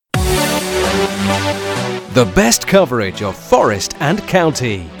The best coverage of Forest and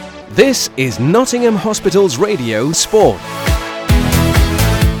County. This is Nottingham Hospital's Radio Sport.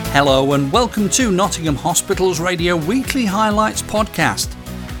 Hello and welcome to Nottingham Hospital's Radio Weekly Highlights podcast,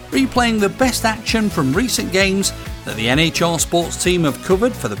 replaying the best action from recent games that the NHR Sports team have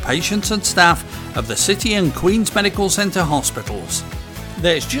covered for the patients and staff of the City and Queen's Medical Centre hospitals.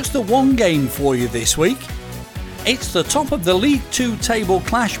 There's just the one game for you this week. It's the top of the League 2 table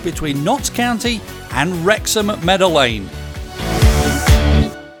clash between Notts County and Wrexham at Meadow Lane.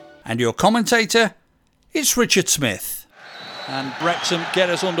 And your commentator, it's Richard Smith. And Wrexham get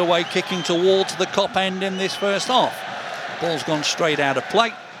us underway, kicking towards the Cop end in this first half. Ball's gone straight out of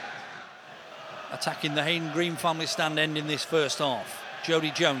play. Attacking the Hayden Green family stand end in this first half. Jody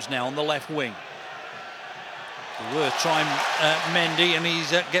Jones now on the left wing. They were trying Mendy, and he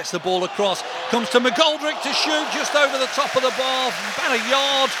gets the ball across. Comes to McGoldrick to shoot just over the top of the bar, about a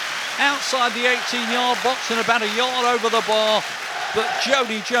yard outside the 18-yard box and about a yard over the bar. But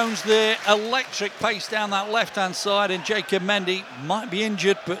Jody Jones there, electric pace down that left-hand side, and Jacob Mendy might be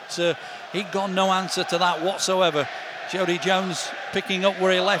injured, but he got no answer to that whatsoever. Jody Jones picking up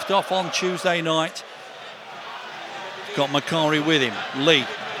where he left off on Tuesday night. Got Macari with him. Lee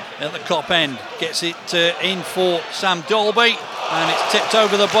at the Cop end gets it in for Sam Dolby, and it's tipped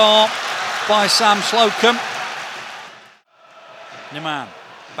over the bar by Sam Slocum. Niman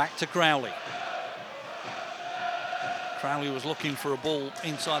back to Crowley. Crowley was looking for a ball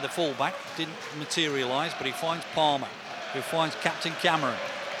inside the fullback, didn't materialise, but he finds Palmer, who finds Captain Cameron.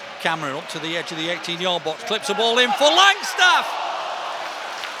 Cameron up to the edge of the 18-yard box, clips the ball in for Langstaff.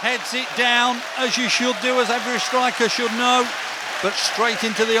 Heads it down, as you should do, as every striker should know, but straight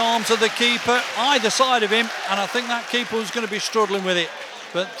into the arms of the keeper, either side of him, and I think that keeper was going to be struggling with it.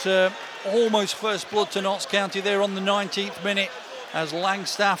 But almost first blood to Notts County there on the 19th minute, as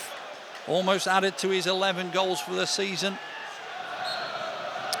Langstaff almost added to his 11 goals for the season.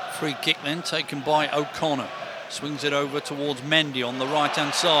 Free kick then taken by O'Connor. Swings it over towards Mendy on the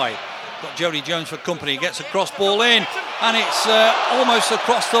right-hand side. Got Jody Jones for company. Gets a cross ball in, and it's almost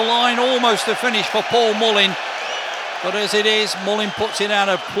across the line, almost a finish for Paul Mullin. But as it is, Mullin puts it out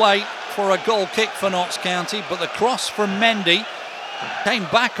of play for a goal kick for Notts County. But the cross from Mendy came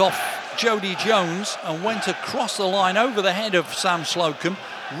back off Jody Jones and went across the line over the head of Sam Slocum,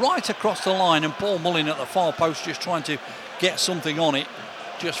 right across the line, and Paul Mullin at the far post just trying to get something on it,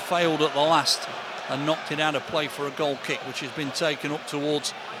 just failed at the last and knocked it out of play for a goal kick, which has been taken up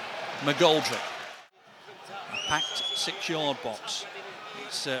towards McGoldrick. A packed 6-yard box.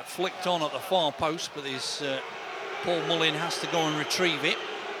 It's flicked on at the far post, but Paul Mullin has to go and retrieve it.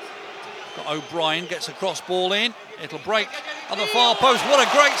 Got O'Brien, gets a cross ball in. It'll break at the far post. What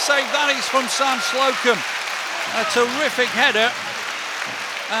a great save that is from Sam Slocum. A terrific header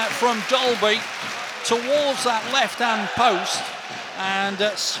from Dolby towards that left-hand post. And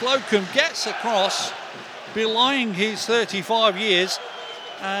Slocum gets across, belying his 35 years,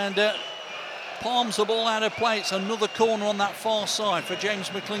 and palms the ball out of play. It's another corner on that far side for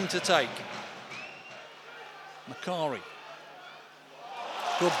James McLean to take. Macari.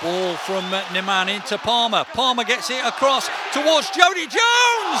 Good ball from Niman into Palmer. Palmer gets it across towards Jody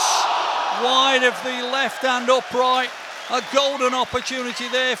Jones! Wide of the left-hand upright. A golden opportunity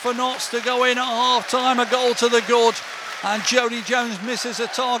there for Notts to go in at half-time. A goal to the good. And Jody Jones misses a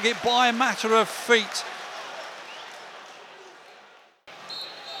target by a matter of feet.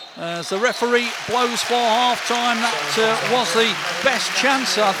 As the referee blows for half-time, that was the best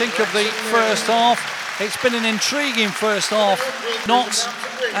chance, I think, of the first half. It's been an intriguing first half. Notts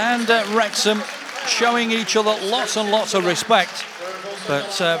and Wrexham showing each other lots and lots of respect.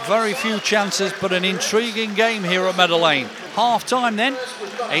 But very few chances, but an intriguing game here at Meadow Lane. Half-time then,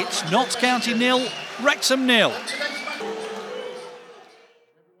 it's Notts County 0, Wrexham 0.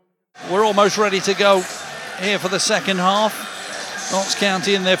 We're almost ready to go here for the second half. Notts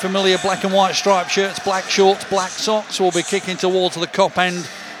County in their familiar black and white striped shirts, black shorts, black socks will be kicking towards the Cop end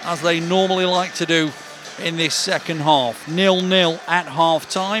as they normally like to do in this second half. 0-0 at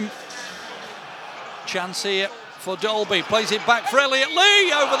half-time. Chance here for Dolby. Plays it back for Elliot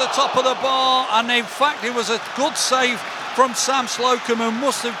Lee over the top of the bar. And in fact, it was a good save from Sam Slocum, who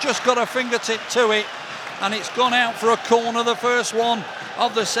must have just got a fingertip to it. And it's gone out for a corner, the first one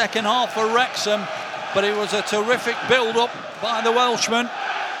of the second half for Wrexham. But it was a terrific build-up by the Welshman.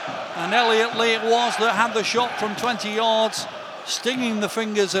 And Elliot Lee it was that had the shot from 20 yards, stinging the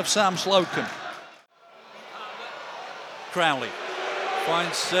fingers of Sam Slocum. Crowley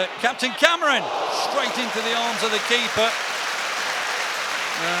finds Captain Cameron straight into the arms of the keeper.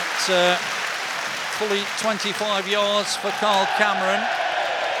 At fully 25 yards for Carl Cameron.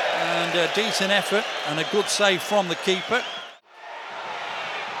 And and a decent effort and a good save from the keeper.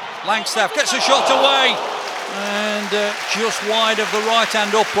 Langstaff gets a shot away and just wide of the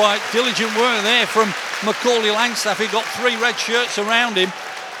right-hand upright. Diligent work there from Macaulay Langstaff. He got 3 red shirts around him,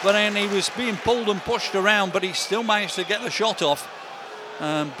 but then he was being pulled and pushed around, but he still managed to get the shot off.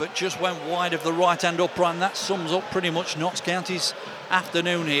 But just went wide of the right-hand upright, and that sums up pretty much Notts County's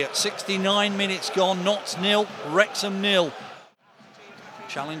afternoon here. 69 minutes gone, Notts 0, Wrexham 0.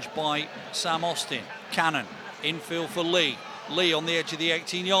 Challenged by Sam Austin. Cannon, infield for Lee. Lee on the edge of the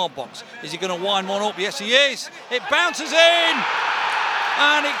 18-yard box. Is he going to wind one up? Yes, he is. It bounces in,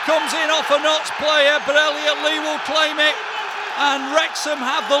 and it comes in off a Notts player, but Elliot Lee will claim it. And Wrexham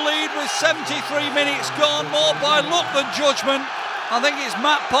have the lead with 73 minutes gone, more by luck than judgment. I think it's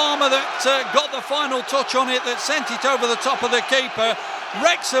Matt Palmer that got the final touch on it, that sent it over the top of the keeper.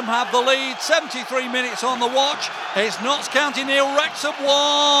 Wrexham have the lead, 73 minutes on the watch. It's Notts County 0, Wrexham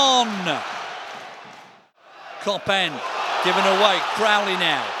 1. Cop end, given away, Crowley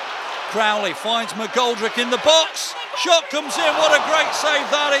now. Crowley finds McGoldrick in the box. Shot comes in, what a great save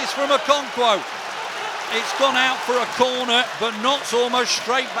that is from Okonkwo. It's gone out for a corner, but Notts almost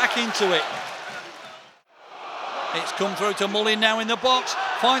straight back into it. It's come through to Mullin now in the box.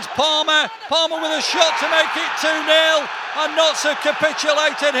 Finds Palmer. Palmer with a shot to make it 2-0. And Notts have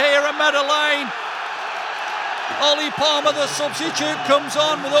capitulated here at Meadow Lane. Ollie Palmer, the substitute, comes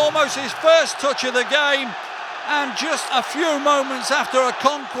on with almost his first touch of the game. And just a few moments after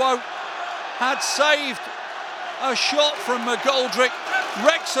Okonkwo had saved a shot from McGoldrick,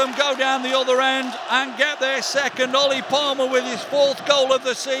 Wrexham go down the other end and get their second. Ollie Palmer with his 4th goal of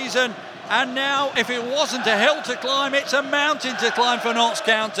the season. And now, if it wasn't a hill to climb, it's a mountain to climb for Notts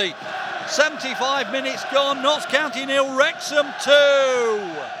County. 75 minutes gone, Notts County 0, Wrexham 2.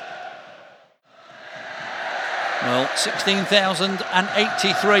 Well,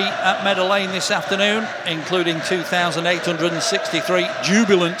 16,083 at Meadow Lane this afternoon, including 2,863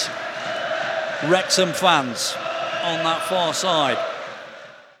 jubilant Wrexham fans on that far side.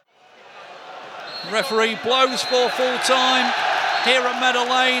 Referee blows for full time here at Meadow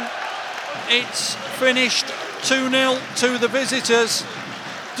Lane. It's finished 2-0 to the visitors.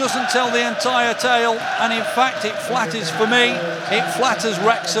 Doesn't tell the entire tale, and in fact it flatters for me. It flatters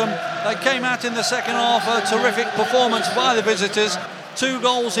Wrexham. They came out in the second half, a terrific performance by the visitors. 2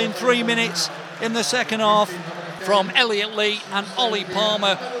 goals in 3 minutes in the second half from Elliot Lee and Ollie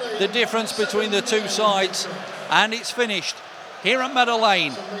Palmer. The difference between the two sides, and it's finished here at Meadow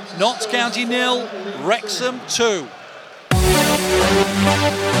Lane. Notts County 0, Wrexham 2.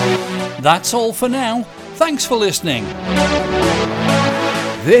 That's all for now. Thanks for listening.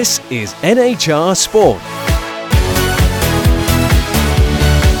 This is NHR Sport.